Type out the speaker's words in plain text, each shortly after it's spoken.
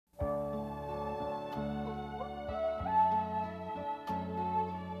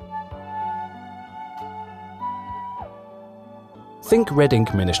Think Red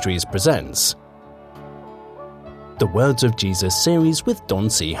Ink Ministries presents The Words of Jesus series with Don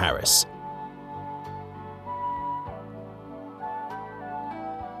C. Harris.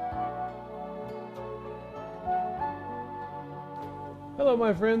 Hello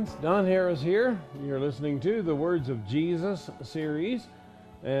my friends, Don Harris here. You're listening to the Words of Jesus series,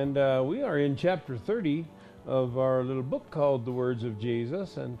 and we are in chapter 30 of our little book called The Words of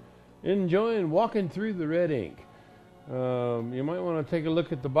Jesus, and enjoying walking through the red ink. You might want to take a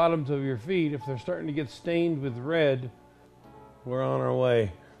look at the bottoms of your feet. If they're starting to get stained with red, we're on our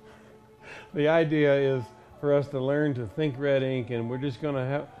way. The idea is for us to learn to think red ink, and we're going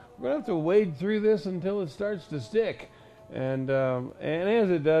to have to wade through this until it starts to stick. And as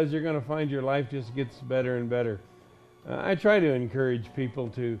it does, you're going to find your life just gets better and better. I try to encourage people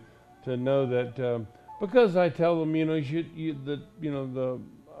to know that because I tell them,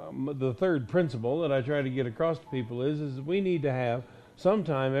 the third principle that I try to get across to people is we need to have some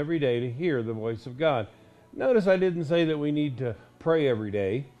time every day to hear the voice of God. Notice I didn't say that we need to pray every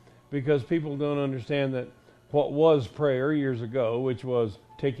day, because people don't understand that what was prayer years ago, which was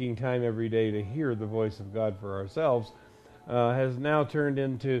taking time every day to hear the voice of God for ourselves, has now turned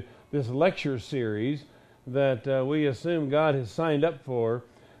into this lecture series that we assume God has signed up for,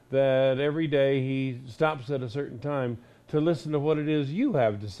 that every day He stops at a certain time to listen to what it is you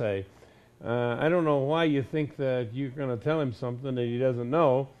have to say. I don't know why you think that you're going to tell Him something that He doesn't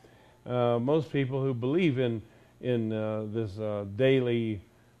know. Most people who believe in this daily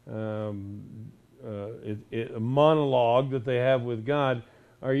monologue that they have with God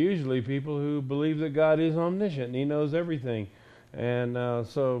are usually people who believe that God is omniscient and He knows everything. And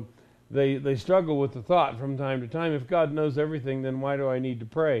so they struggle with the thought from time to time, if God knows everything, then why do I need to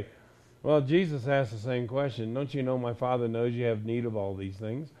pray? Well, Jesus asked the same question. Don't you know my Father knows you have need of all these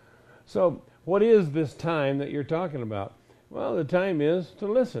things? So what is this time that you're talking about? Well, the time is to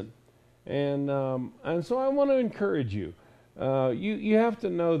listen. And so I want to encourage you. You have to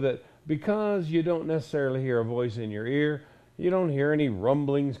know that because you don't necessarily hear a voice in your ear, you don't hear any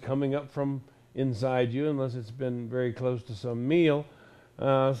rumblings coming up from inside you unless it's been very close to some meal.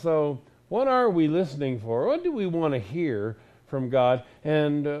 So what are we listening for? What do we want to hear from God?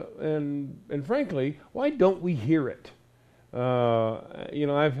 And frankly, why don't we hear it?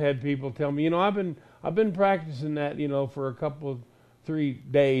 I've had people tell me, I've been practicing that, for a couple of 3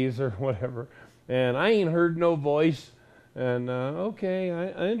 days or whatever, and I ain't heard no voice. And okay,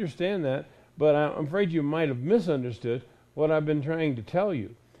 I understand that, but I'm afraid you might have misunderstood what I've been trying to tell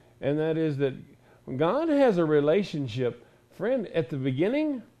you. And that is that God has a relationship, friend, at the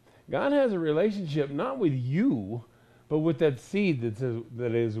beginning. God has a relationship not with you, but with that seed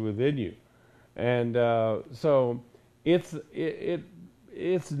that is within you. And so it's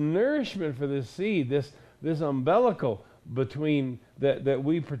nourishment for this seed, this umbilical between that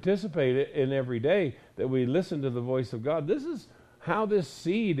we participate in every day, that we listen to the voice of God. This is how this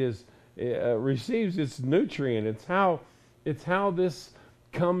seed receives its nutrient. It's how this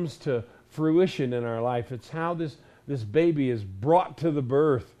comes to fruition in our life. It's how this baby is brought to the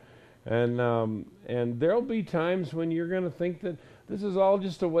birth. And there'll be times when you're going to think that this is all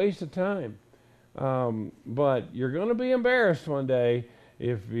just a waste of time. But you're going to be embarrassed one day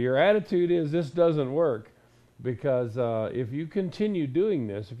if your attitude is this doesn't work. Because if you continue doing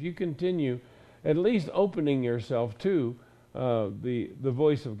this, if you continue at least opening yourself to the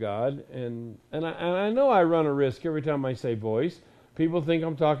voice of God, and I know I run a risk every time I say voice. People think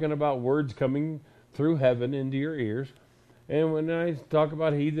I'm talking about words coming through heaven into your ears. And when I talk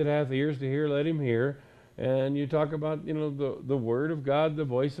about he that hath ears to hear, let him hear. And you talk about, the word of God, the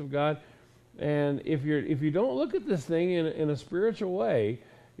voice of God. And if you don't look at this thing in a spiritual way,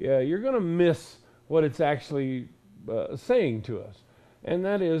 you're going to miss what it's actually saying to us. And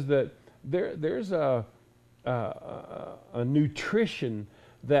that is that there's a nutrition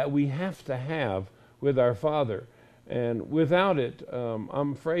that we have to have with our Father. And without it,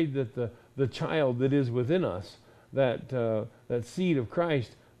 I'm afraid that the child that is within us, that seed of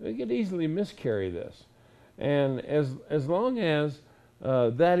Christ, they could easily miscarry this. And as long as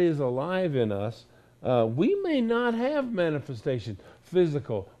that is alive in us, we may not have manifestation,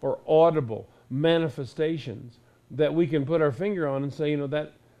 physical or audible manifestations that we can put our finger on and say,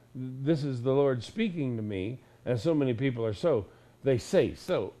 that this is the Lord speaking to me, as so many people are they say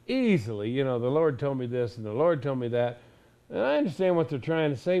so easily, the Lord told me this and the Lord told me that. And I understand what they're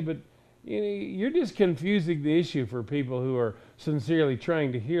trying to say, but you're just confusing the issue for people who are sincerely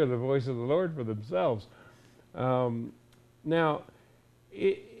trying to hear the voice of the Lord for themselves. Now,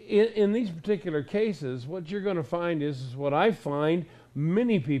 in these particular cases, what you're going to find is what I find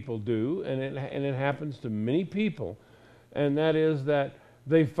many people do, and it happens to many people, and that is that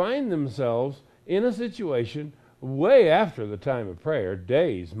they find themselves in a situation way after the time of prayer,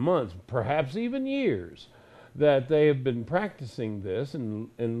 days, months, perhaps even years, that they have been practicing this and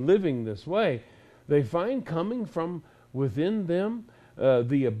living this way. They find coming from within them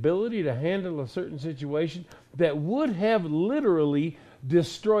the ability to handle a certain situation that would have literally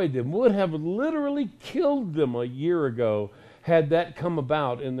destroyed them, would have literally killed them a year ago had that come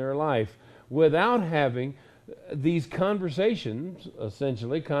about in their life, without having these conversations,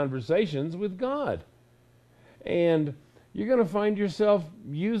 essentially conversations with God. And you're going to find yourself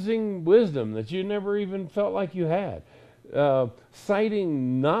using wisdom that you never even felt like you had,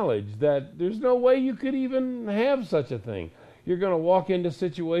 citing knowledge that there's no way you could even have such a thing. You're going to walk into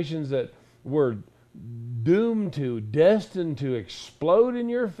situations that were doomed to, destined to explode in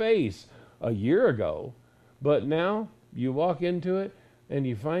your face a year ago, but now you walk into it and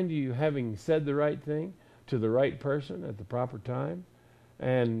you find you having said the right thing to the right person at the proper time,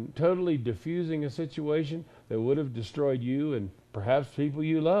 and totally diffusing a situation that would have destroyed you and perhaps people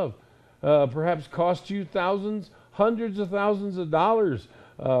you love, perhaps cost you thousands, hundreds of thousands of dollars,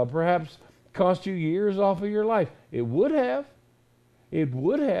 perhaps cost you years off of your life. It would have,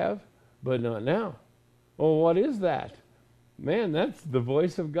 but not now. Well, what is that? Man, that's the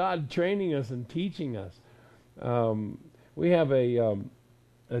voice of God training us and teaching us. We have a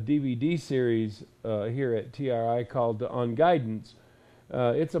DVD series here at TRI called On Guidance.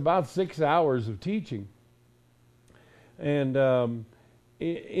 It's about 6 hours of teaching. And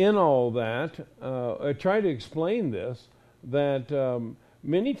in all that, I try to explain this, that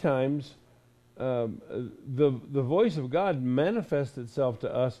many times the voice of God manifests itself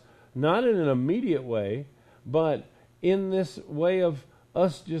to us not in an immediate way, but in this way of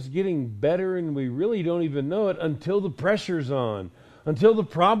us just getting better, and we really don't even know it until the pressure's on, until the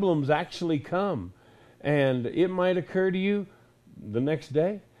problems actually come. And it might occur to you the next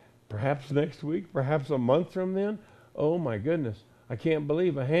day, perhaps next week, perhaps a month from then. Oh my goodness, I can't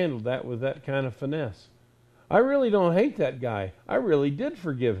believe I handled that with that kind of finesse. I really don't hate that guy. I really did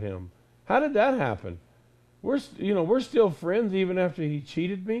forgive him. How did that happen? We're still friends even after he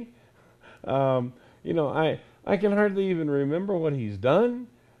cheated me. I can hardly even remember what he's done.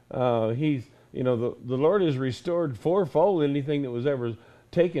 The Lord has restored fourfold anything that was ever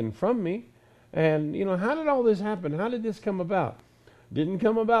taken from me. And, how did all this happen? How did this come about? Didn't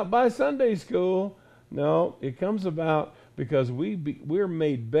come about by Sunday school. No, it comes about because we're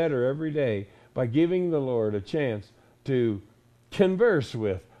made better every day by giving the Lord a chance to converse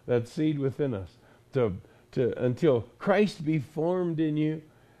with that seed within us, to until Christ be formed in you.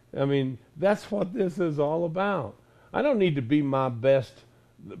 I mean, that's what this is all about. I don't need to be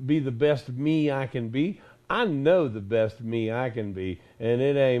the best me I can be. I know the best me I can be, and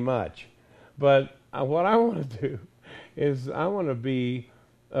it ain't much. But what I want to do is I want to be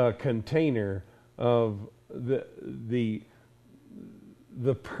a container of the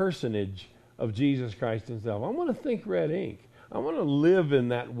personage of Jesus Christ himself. I want to think red ink. I want to live in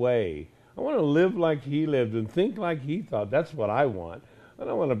that way. I want to live like he lived and think like he thought. That's what I want. I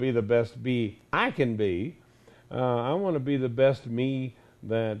don't want to be the best me I can be. I want to be the best me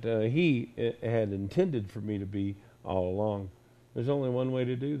that he had intended for me to be all along. There's only one way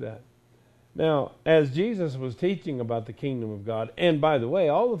to do that. Now, as Jesus was teaching about the kingdom of God, and by the way,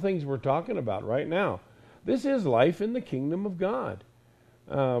 all the things we're talking about right now, this is life in the kingdom of God.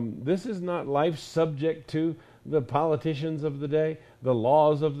 This is not life subject to the politicians of the day, the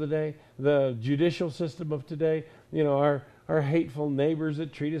laws of the day, the judicial system of today, our hateful neighbors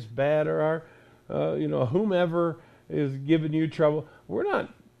that treat us bad, or our, whomever is giving you trouble. We're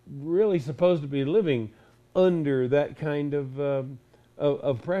not really supposed to be living under that kind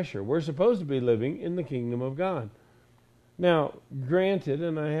of pressure. We're supposed to be living in the kingdom of God. Now, granted,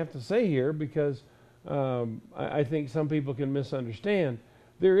 and I have to say here because I think some people can misunderstand,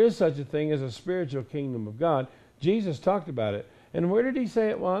 there is such a thing as a spiritual kingdom of God. Jesus talked about it. And where did he say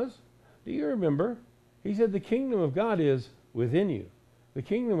it was? Do you remember? He said the kingdom of God is within you. The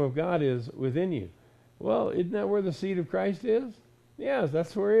kingdom of God is within you. Well, isn't that where the seed of Christ is? Yes,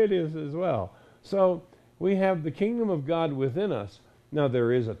 that's where it is as well. So we have the kingdom of God within us. Now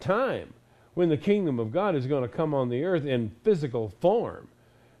there is a time when the kingdom of God is going to come on the earth in physical form.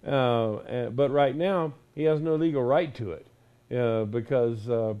 But right now, he has no legal right to it because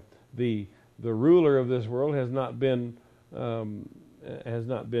the ruler of this world has not been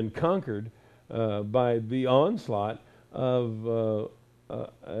conquered by the onslaught of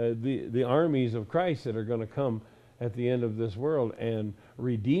the armies of Christ that are going to come at the end of this world and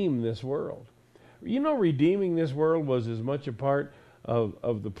redeem this world. Redeeming this world was as much a part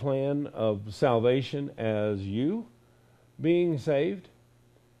of the plan of salvation as you. being saved.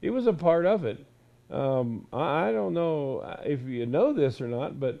 He was a part of it. I don't know if you know this or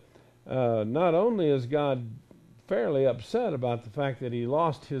not, but not only is God fairly upset about the fact that he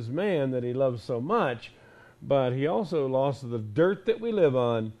lost his man that he loves so much, but he also lost the dirt that we live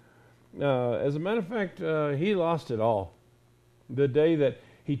on. As a matter of fact, he lost it all. The day that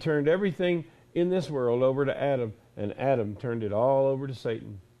he turned everything in this world over to Adam, and Adam turned it all over to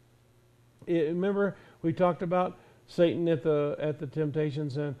Satan. Remember, we talked about Satan at the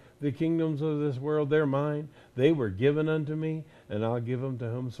temptations and the kingdoms of this world, they're mine. They were given unto me, and I'll give them to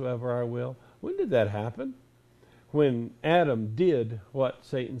whomsoever I will. When did that happen? When Adam did what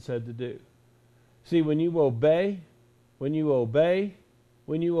Satan said to do. See, when you obey, you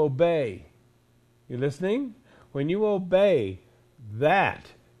listening? When you obey, that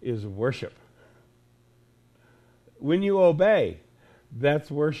is worship. When you obey, that's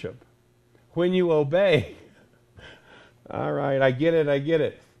worship. When you obey, all right, I get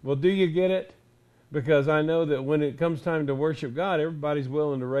it. Well, do you get it? Because I know that when it comes time to worship God, everybody's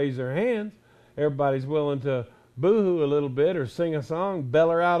willing to raise their hands. Everybody's willing to boo-hoo a little bit or sing a song,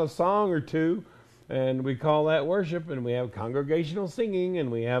 beller out a song or two, and we call that worship, and we have congregational singing,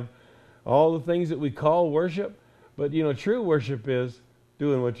 and we have all the things that we call worship. But, true worship is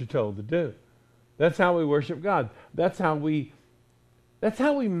doing what you're told to do. That's how we worship God. That's how we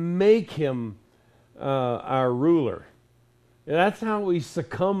make him our ruler. That's how we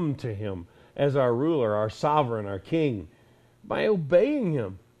succumb to him as our ruler, our sovereign, our king, by obeying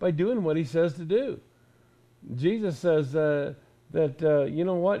him, by doing what he says to do. Jesus says that you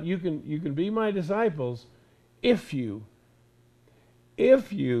know what, you can be my disciples if you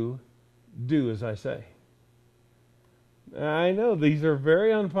do as I say. I know these are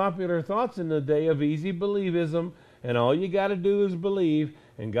very unpopular thoughts in the day of easy believism, and all you got to do is believe,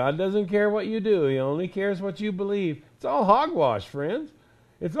 and God doesn't care what you do. He only cares what you believe. It's all hogwash, friends.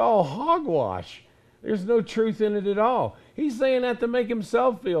 It's all hogwash. There's no truth in it at all. He's saying that to make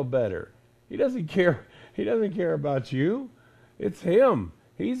himself feel better. He doesn't care. He doesn't care about you. It's him.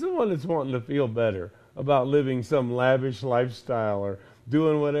 He's the one that's wanting to feel better about living some lavish lifestyle or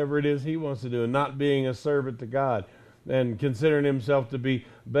doing whatever it is he wants to do and not being a servant to God and considering himself to be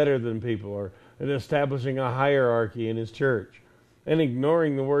better than people or establishing a hierarchy in his church and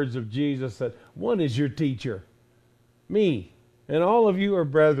ignoring the words of Jesus that one is your teacher, me, and all of you are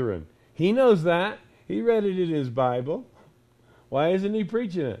brethren. He knows that. He read it in his Bible. Why isn't he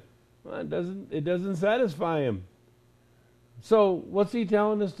preaching it? Well, it doesn't satisfy him. So what's he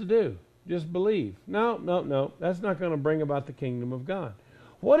telling us to do? Just believe. No. That's not going to bring about the kingdom of God.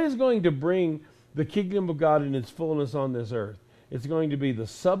 What is going to bring the kingdom of God in its fullness on this earth? It's going to be the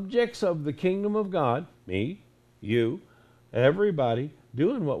subjects of the kingdom of God, me, you, everybody,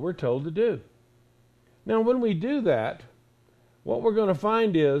 doing what we're told to do. Now, when we do that, what we're going to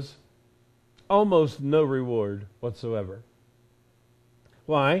find is almost no reward whatsoever.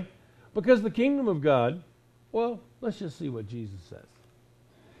 Why? Because the kingdom of God, well, let's just see what Jesus says.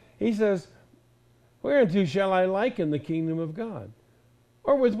 He says, whereunto shall I liken the kingdom of God?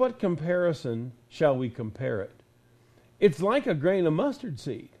 Or with what comparison shall we compare it? It's like a grain of mustard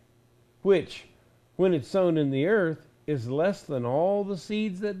seed, which, when it's sown in the earth, is less than all the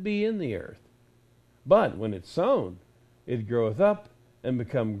seeds that be in the earth. But when it's sown, it groweth up and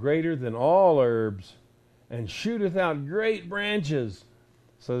become greater than all herbs, and shooteth out great branches,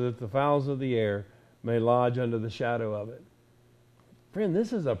 so that the fowls of the air may lodge under the shadow of it. Friend,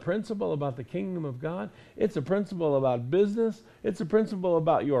 this is a principle about the kingdom of God. It's a principle about business. It's a principle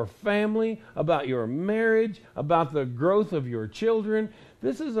about your family, about your marriage, about the growth of your children.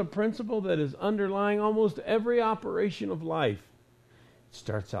 This is a principle that is underlying almost every operation of life. It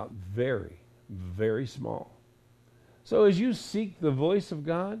starts out very, very small. So as you seek the voice of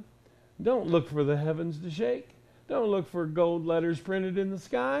God, don't look for the heavens to shake. Don't look for gold letters printed in the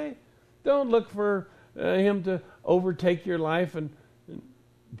sky. Don't look for him to overtake your life and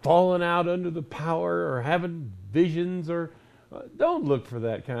falling out under the power or having visions or don't look for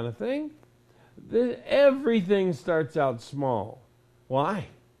that kind of thing. Everything starts out small. Why?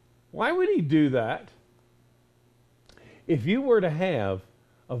 Why would he do that? If you were to have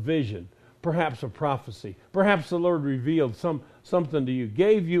a vision, perhaps a prophecy, perhaps the Lord revealed something to you,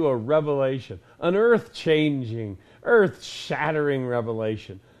 gave you a revelation, an earth-changing, earth-shattering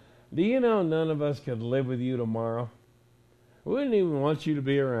revelation. Do you know none of us could live with you tomorrow? We wouldn't even want you to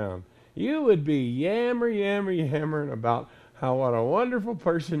be around. You would be yammering about what a wonderful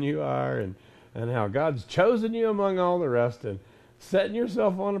person you are and how God's chosen you among all the rest and setting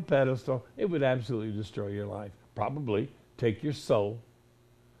yourself on a pedestal. It would absolutely destroy your life. Probably take your soul.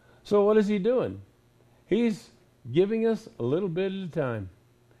 So what is he doing? He's giving us a little bit at a time.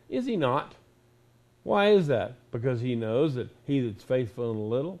 Is he not? Why is that? Because he knows that he that's faithful in a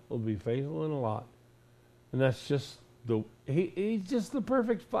little will be faithful in a lot. And that's just he's just the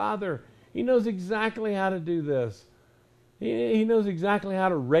perfect Father. He knows exactly how to do this. He knows exactly how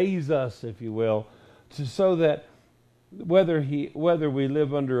to raise us, if you will, so that whether we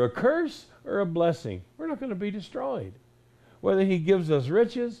live under a curse or a blessing, we're not going to be destroyed. Whether he gives us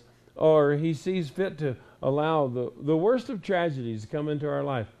riches or he sees fit to allow the worst of tragedies to come into our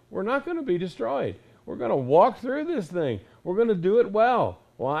life, we're not going to be destroyed. We're going to walk through this thing. We're going to do it well.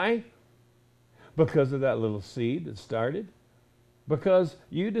 Why? Because of that little seed that started. Because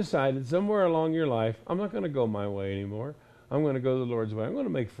you decided somewhere along your life, I'm not going to go my way anymore. I'm going to go the Lord's way. I'm going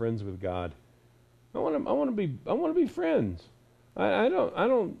to make friends with God. I want to be friends. I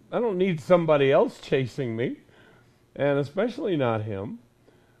don't need somebody else chasing me, and especially not him.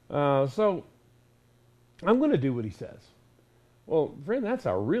 So I'm going to do what he says. Well, friend, that's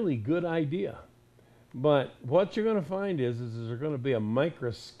a really good idea. But what you're going to find is there's going to be a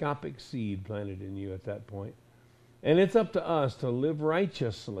microscopic seed planted in you at that point. And it's up to us to live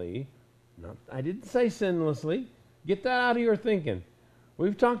righteously. No, I didn't say sinlessly. Get that out of your thinking.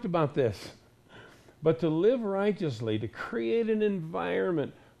 We've talked about this. But to live righteously, to create an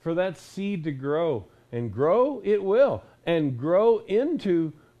environment for that seed to grow. And grow, it will. And grow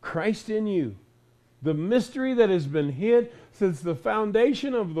into Christ in you. The mystery that has been hid since the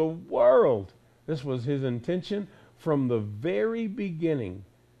foundation of the world. This was his intention from the very beginning,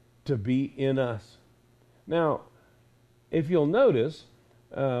 to be in us. Now, if you'll notice,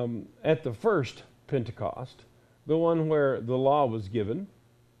 at the first Pentecost, the one where the law was given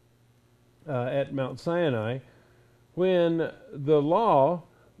at Mount Sinai, when the law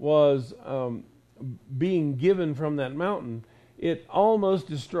was being given from that mountain, it almost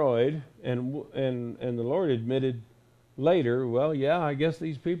destroyed, and the Lord admitted later, well, yeah, I guess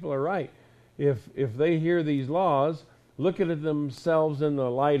these people are right. If they hear these laws, look at themselves in the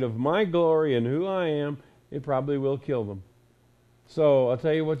light of my glory and who I am, it probably will kill them. So I'll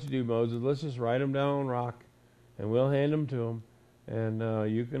tell you what you do, Moses. Let's just write them down on rock, and we'll hand them to them,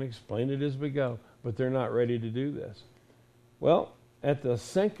 and you can explain it as we go. But they're not ready to do this. Well, at the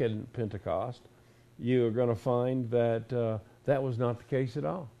second Pentecost, you are going to find that that was not the case at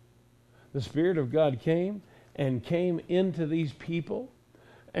all. The Spirit of God came into these people,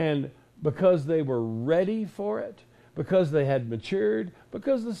 and because they were ready for it, because they had matured,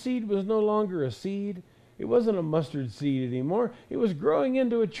 because the seed was no longer a seed, it wasn't a mustard seed anymore, it was growing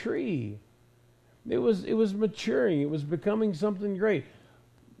into a tree. It was maturing, it was becoming something great.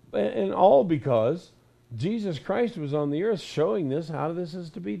 And all because Jesus Christ was on the earth showing this, how this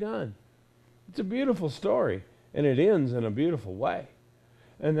is to be done. It's a beautiful story, and it ends in a beautiful way.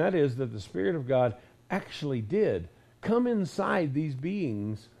 And that is that the Spirit of God actually did come inside these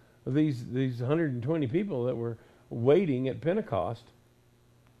beings, these 120 people that were waiting at Pentecost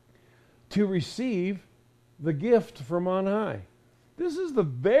to receive the gift from on high. This is the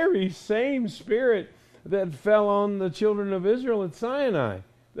very same Spirit that fell on the children of Israel at Sinai,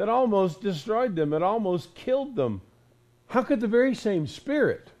 that almost destroyed them, it almost killed them. How could the very same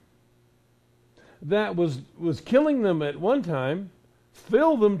Spirit that was killing them at one time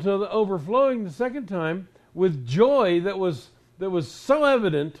fill them to the overflowing the second time with joy that was so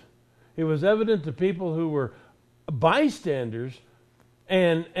evident? It was evident to people who were bystanders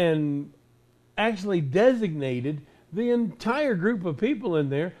and actually designated the entire group of people in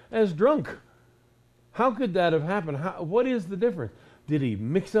there as drunk. How could that have happened? What is the difference? Did he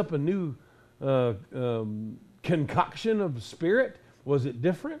mix up a new concoction of spirit? Was it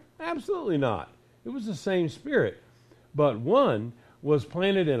different? Absolutely not. It was the same Spirit. But one was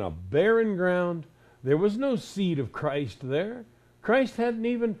planted in a barren ground. There was no seed of Christ there. Christ hadn't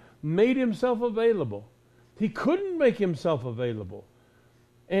even made himself available. He couldn't make himself available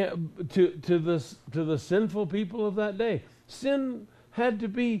to the sinful people of that day. Sin had to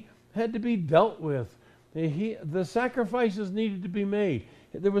be dealt with. The sacrifices needed to be made.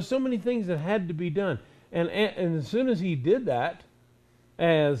 There were so many things that had to be done. And as soon as he did that,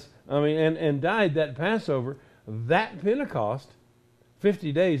 and died that Passover, that Pentecost,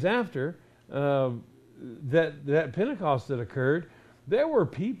 50 days after that Pentecost that occurred, there were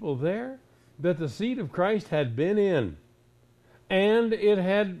people there that the seed of Christ had been in, and it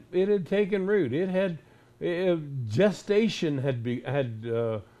had taken root. Gestation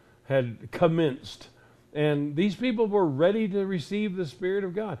had commenced, and these people were ready to receive the Spirit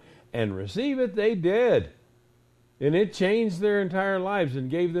of God, and receive it they did. And it changed their entire lives and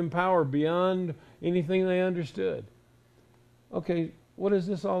gave them power beyond anything they understood. Okay, what is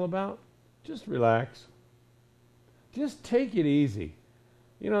this all about? Just relax. just take it easy.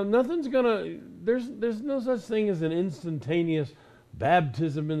 Nothing's there's no such thing as an instantaneous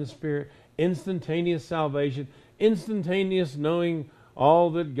baptism in the Spirit, instantaneous salvation, instantaneous knowing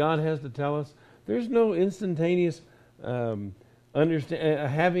all that God has to tell us. There's no instantaneous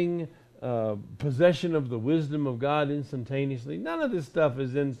having possession of the wisdom of God instantaneously. None of this stuff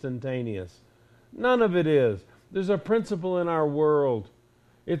is instantaneous. None of it is. There's a principle in our world.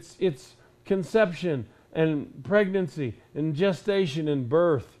 It's conception and pregnancy and gestation and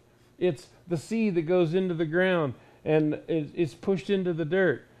birth. It's the seed that goes into the ground and it's pushed into the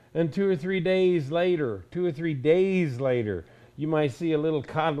dirt. And 2 or 3 days later, you might see a little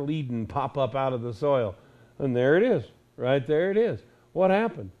cotyledon pop up out of the soil. And there it is. Right there it is. What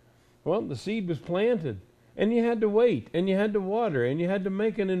happened? Well, the seed was planted. And you had to wait. And you had to water. And you had to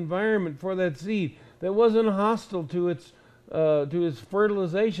make an environment for that seed that wasn't hostile to its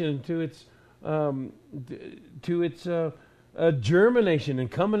fertilization, to its germination and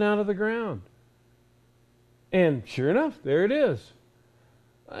coming out of the ground. And sure enough, there it is.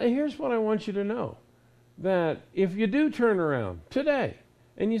 Here's what I want you to know. That if you do turn around today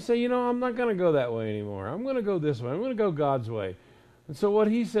and you say, I'm not going to go that way anymore. I'm going to go this way. I'm going to go God's way. And so what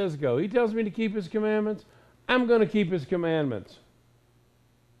he says go. He tells me to keep his commandments. I'm going to keep his commandments.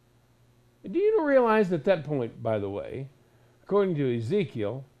 Do you realize at that point, by the way, according to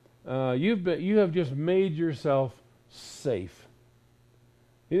Ezekiel, you have just made yourself safe.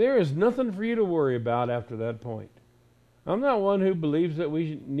 There is nothing for you to worry about after that point. I'm not one who believes that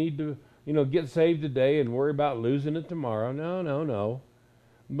we need to, get saved today and worry about losing it tomorrow. No.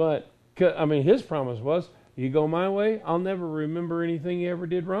 But, his promise was, you go my way, I'll never remember anything you ever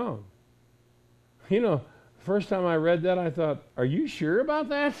did wrong. First time I read that, I thought, are you sure about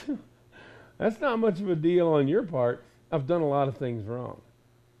that? That's not much of a deal on your part. I've done a lot of things wrong.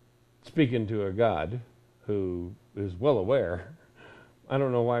 Speaking to a God who is well aware. I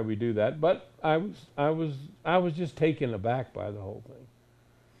don't know why we do that, but I was just taken aback by the whole thing.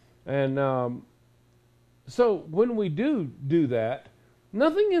 And so when we do that,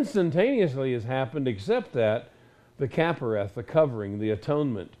 nothing instantaneously has happened except that the kapareth, the covering, the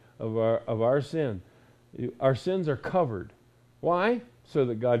atonement of our sin. Our sins are covered. Why? So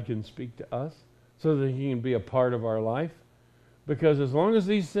that God can speak to us, so that he can be a part of our life. Because as long as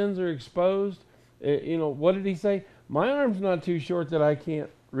these sins are exposed, what did he say? My arm's not too short that I can't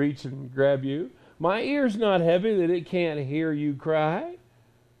reach and grab you. My ear's not heavy that it can't hear you cry.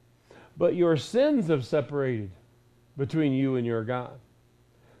 But your sins have separated between you and your God.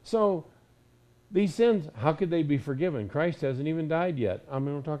 So these sins, how could they be forgiven? Christ hasn't even died yet.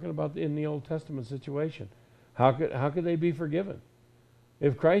 I'm talking about in the Old Testament situation. How could they be forgiven?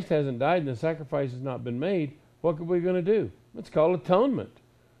 If Christ hasn't died and the sacrifice has not been made, what are we going to do? It's called atonement.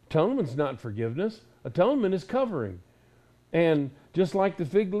 Atonement's not forgiveness. Atonement is covering. And just like the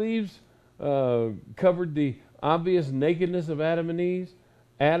fig leaves covered the obvious nakedness of Adam and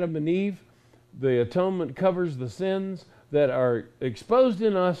Eve, the atonement covers the sins that are exposed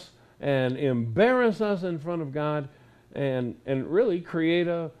in us and embarrass us in front of God and really create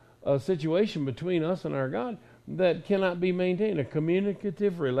a situation between us and our God that cannot be maintained. A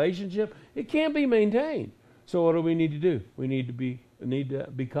communicative relationship, it can't be maintained. So what do we need to do? We need to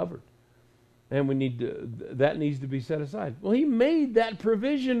be covered. And that needs to be set aside. Well, he made that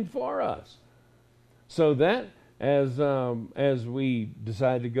provision for us. So that as we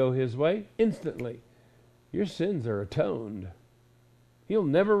decide to go his way, instantly, your sins are atoned. He'll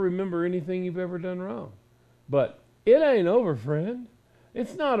never remember anything you've ever done wrong. But it ain't over, friend.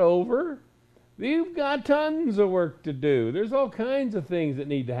 It's not over. You've got tons of work to do. There's all kinds of things that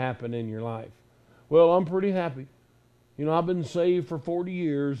need to happen in your life. Well, I'm pretty happy. I've been saved for 40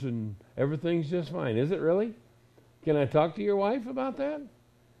 years and everything's just fine. Is it really? Can I talk to your wife about that?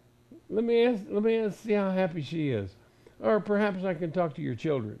 Let me ask, see how happy she is. Or perhaps I can talk to your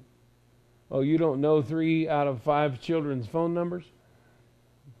children. Oh, you don't know 3 out of 5 children's phone numbers?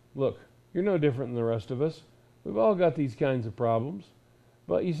 Look, you're no different than the rest of us. We've all got these kinds of problems.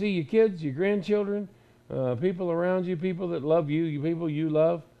 But you see, your kids, your grandchildren, people around you, people that love you, people you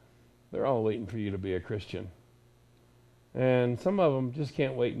love, they're all waiting for you to be a Christian. And some of them just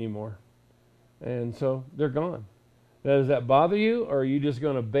can't wait anymore. And so they're gone. Now, does that bother you? Or are you just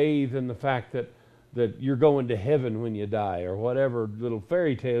going to bathe in the fact that you're going to heaven when you die, or whatever little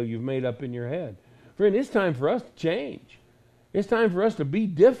fairy tale you've made up in your head? Friend, it's time for us to change. It's time for us to be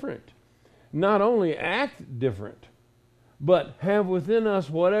different. Not only act different, but have within us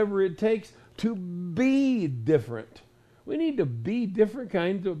whatever it takes to be different. We need to be different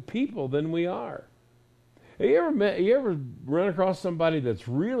kinds of people than we are. Have you ever run across somebody that's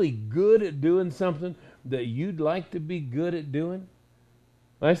really good at doing something, that you'd like to be good at doing?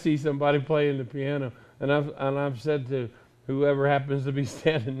 I see somebody playing the piano, and I've said to whoever happens to be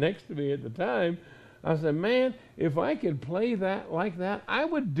standing next to me at the time, I said, man, if I could play that like that, I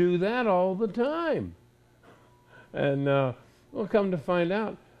would do that all the time. And we'll come to find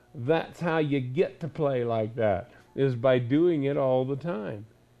out, that's how you get to play like that, is by doing it all the time.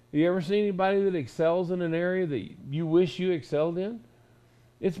 You ever seen anybody that excels in an area that you wish you excelled in?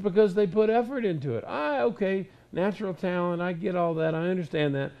 It's because they put effort into it. Okay, natural talent, I get all that, I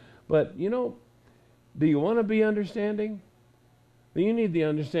understand that. But, do you want to be understanding? Then you need the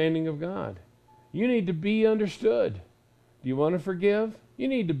understanding of God. You need to be understood. Do you want to forgive? You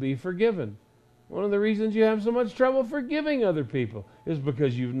need to be forgiven. One of the reasons you have so much trouble forgiving other people is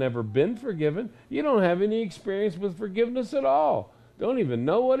because you've never been forgiven. You don't have any experience with forgiveness at all. Don't even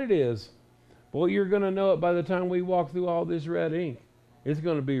know what it is. Boy, you're going to know it by the time we walk through all this red ink. It's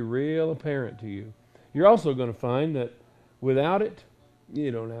going to be real apparent to you. You're also going to find that without it, you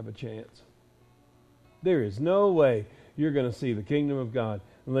don't have a chance. There is no way you're going to see the kingdom of God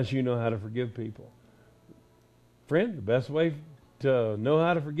unless you know how to forgive people. Friend, the best way to know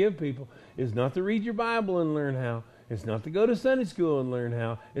how to forgive people is not to read your Bible and learn how. It's not to go to Sunday school and learn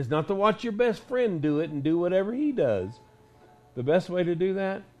how. It's not to watch your best friend do it and do whatever he does. The best way to do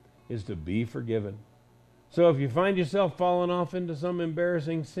that is to be forgiven. So if you find yourself falling off into some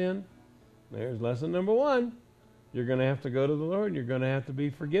embarrassing sin, there's lesson number 1. You're going to have to go to the Lord, and you're going to have to be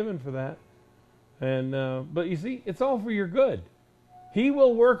forgiven for that. And but you see, it's all for your good. He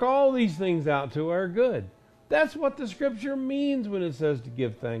will work all these things out to our good. That's what the Scripture means when it says to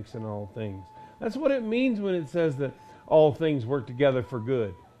give thanks in all things. That's what it means when it says that all things work together for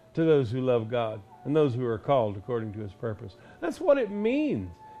good to those who love God and those who are called according to His purpose. That's what it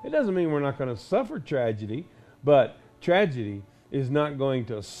means. It doesn't mean we're not going to suffer tragedy, but tragedy is not going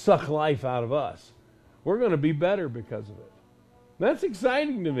to suck life out of us. We're going to be better because of it. That's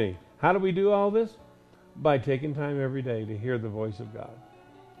exciting to me. How do we do all this? By taking time every day to hear the voice of God.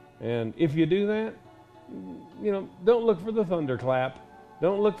 And if you do that, don't look for the thunderclap.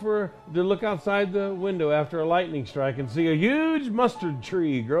 Don't look to look outside the window after a lightning strike and see a huge mustard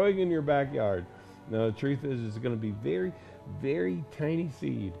tree growing in your backyard. No, the truth is it's going to be very, very tiny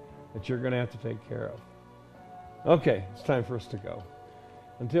seed that you're going to have to take care of. Okay, it's time for us to go.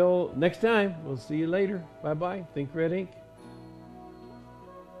 Until next time, we'll see you later. Bye-bye. Think Red Ink.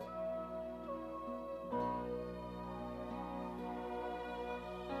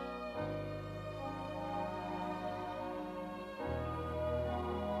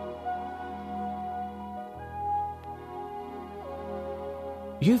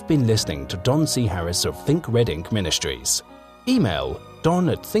 You've been listening to Don C. Harris of Think Red Ink Ministries. Email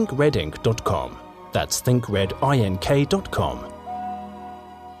don@thinkredink.com. That's thinkredink.com.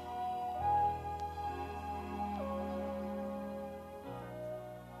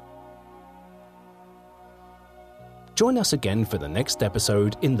 Join us again for the next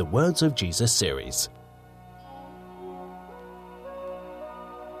episode in the Words of Jesus series.